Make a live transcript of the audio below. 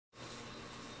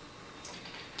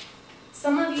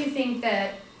think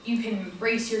that you can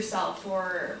brace yourself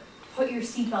or put your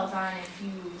seatbelt on if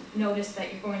you notice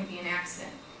that you're going to be in an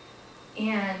accident.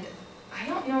 And I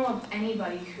don't know of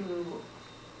anybody who,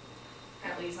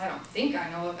 at least I don't think I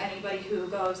know of anybody who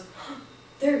goes,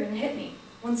 they're going to hit me.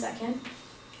 1 second.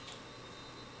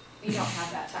 You don't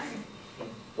have that time.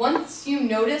 Once you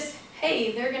notice,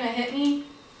 hey, they're going to hit me,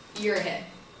 you're hit.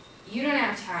 You don't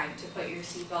have time to put your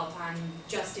seatbelt on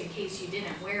just in case you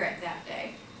didn't wear it that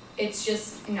day. It's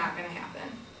just not going to happen.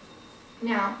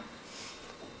 Now,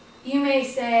 you may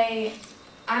say,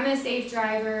 I'm a safe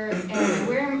driver,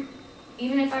 and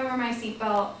even if I wear my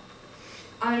seatbelt,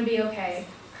 I'm going to be okay.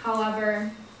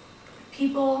 However,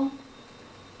 people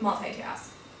multitask.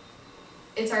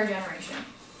 It's our generation.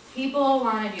 People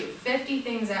want to do 50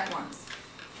 things at once.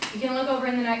 You can look over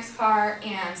in the next car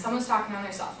and someone's talking on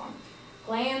their cell phone,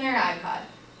 playing their iPod,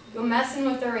 go messing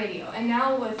with their radio. And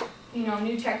now with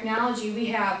new technology, we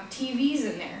have TVs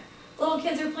in there. Little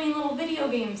kids are playing little video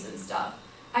games and stuff.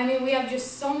 I mean, we have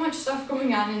just so much stuff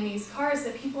going on in these cars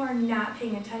that people are not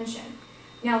paying attention.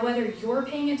 Now, whether you're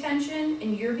paying attention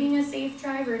and you're being a safe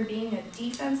driver and being a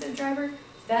defensive driver,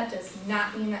 that does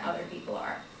not mean that other people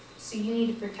are. So you need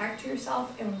to protect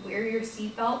yourself and wear your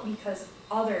seatbelt because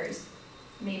others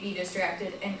may be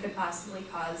distracted and could possibly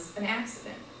cause an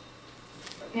accident.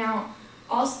 Now,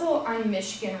 also on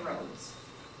Michigan roads.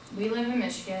 We live in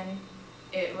Michigan,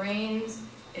 it rains,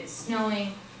 it's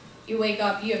snowing, you wake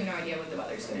up, you have no idea what the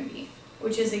weather's going to be,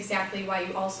 which is exactly why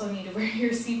you also need to wear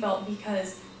your seatbelt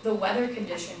because the weather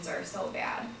conditions are so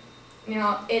bad.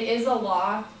 Now, it is a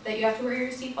law that you have to wear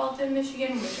your seatbelt in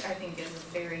Michigan, which I think is a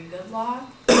very good law,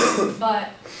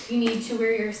 but you need to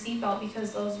wear your seatbelt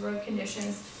because those road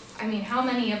conditions, I mean, how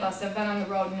many of us have been on the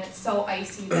road and it's so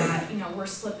icy that, we're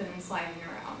slipping and sliding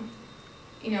around?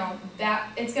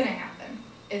 That it's going to happen.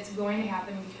 It's going to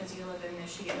happen because you live in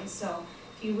Michigan. So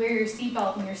if you wear your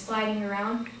seatbelt and you're sliding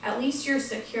around, at least you're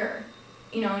secure.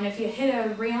 And if you hit a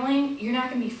railing, you're not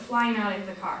going to be flying out of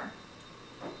the car.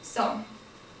 So,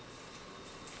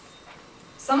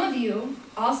 some of you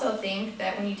also think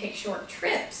that when you take short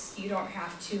trips, you don't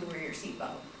have to wear your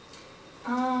seatbelt.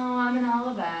 Oh, I'm an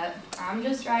Olivet. I'm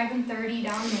just driving 30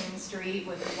 down Main Street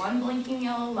with one blinking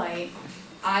yellow light.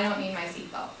 I don't need my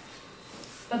seatbelt.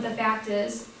 But the fact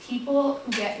is, people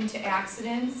who get into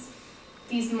accidents,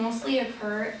 these mostly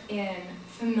occur in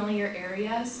familiar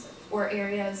areas or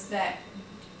areas that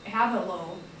have a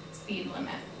low speed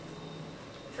limit.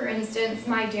 For instance,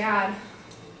 my dad,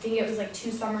 I think it was like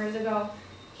 2 summers ago,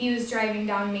 he was driving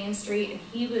down Main Street and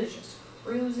he was just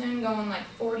cruising, going like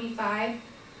 45.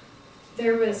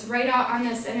 There was right out on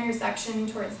this intersection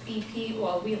towards BP,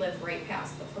 well, we live right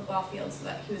past the football field, so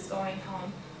that he was going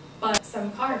home. But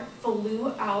some car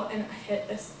flew out and hit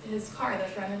his car, the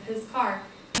front of his car.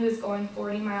 He was going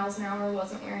 40 miles an hour,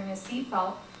 wasn't wearing his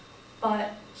seatbelt,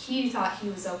 but he thought he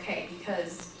was okay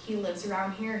because he lives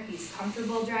around here, he's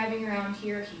comfortable driving around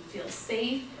here, he feels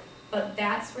safe, but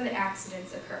that's where the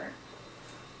accidents occur.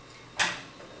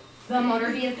 The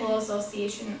Motor Vehicle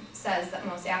Association says that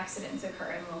most accidents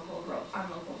occur on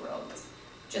local roads,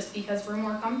 just because we're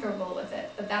more comfortable with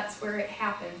it. But that's where it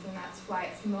happens, and that's why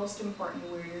it's most important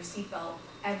to wear your seatbelt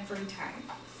every time.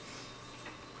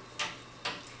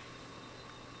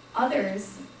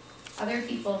 Other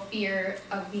people fear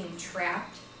of being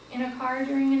trapped in a car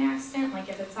during an accident, like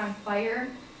if it's on fire,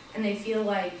 and they feel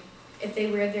like if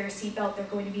they wear their seatbelt, they're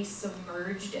going to be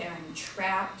submerged and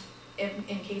trapped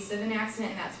in case of an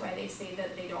accident, and that's why they say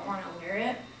that they don't want to wear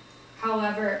it.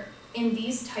 However, in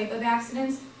these type of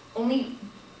accidents, only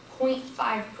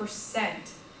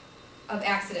 0.5% of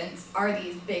accidents are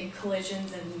these big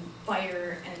collisions and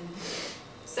fire, and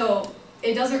so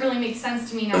it doesn't really make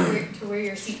sense to me not to wear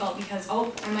your seatbelt because,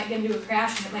 oh, I might get into a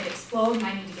crash and it might explode and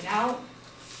I need to get out.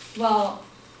 Well,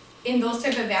 in those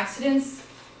type of accidents,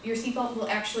 your seatbelt will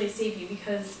actually save you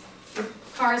because your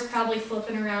car is probably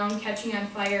flipping around, catching on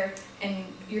fire, and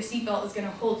your seatbelt is going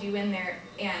to hold you in there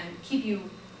and keep you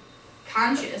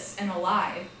conscious and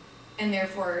alive, and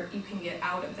therefore you can get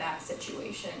out of that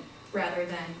situation rather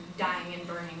than dying and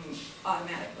burning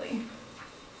automatically.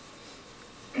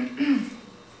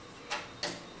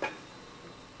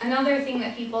 Another thing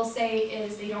that people say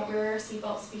is they don't wear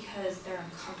seatbelts because they're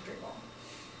uncomfortable.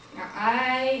 Now,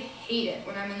 I hate it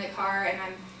when I'm in the car and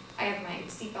I have my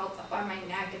seatbelt up on my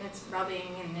neck and it's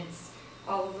rubbing and it's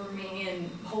all over me and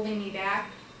holding me back.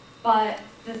 But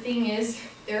the thing is,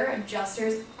 there are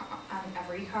adjusters on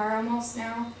every car almost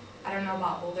now. I don't know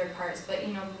about older cars, but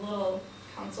the little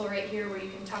console right here where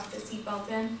you can tuck the seatbelt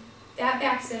in, that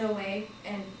backs it away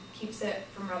and keeps it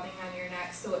from rubbing on your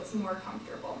neck so it's more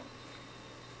comfortable.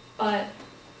 But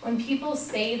when people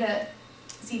say that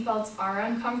seatbelts are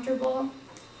uncomfortable,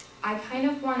 I kind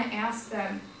of want to ask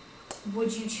them,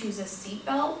 would you choose a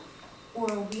seatbelt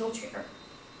or a wheelchair?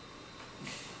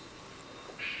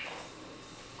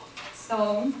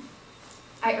 So,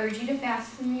 I urge you to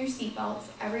fasten your seatbelts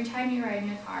every time you ride in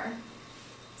a car.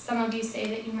 Some of you say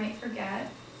that you might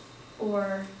forget,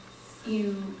 or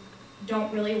you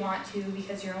don't really want to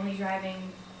because you're only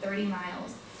driving 30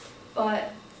 miles.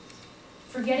 But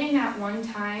forgetting that one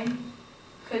time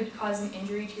could cause an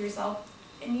injury to yourself,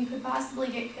 and you could possibly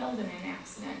get killed in an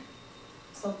accident.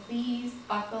 So please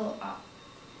buckle up.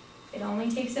 It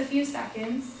only takes a few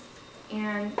seconds,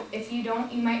 and if you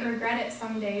don't, you might regret it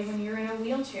someday when you're in a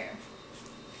wheelchair.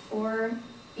 Or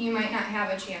you might not have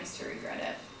a chance to regret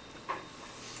it.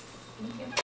 Thank you.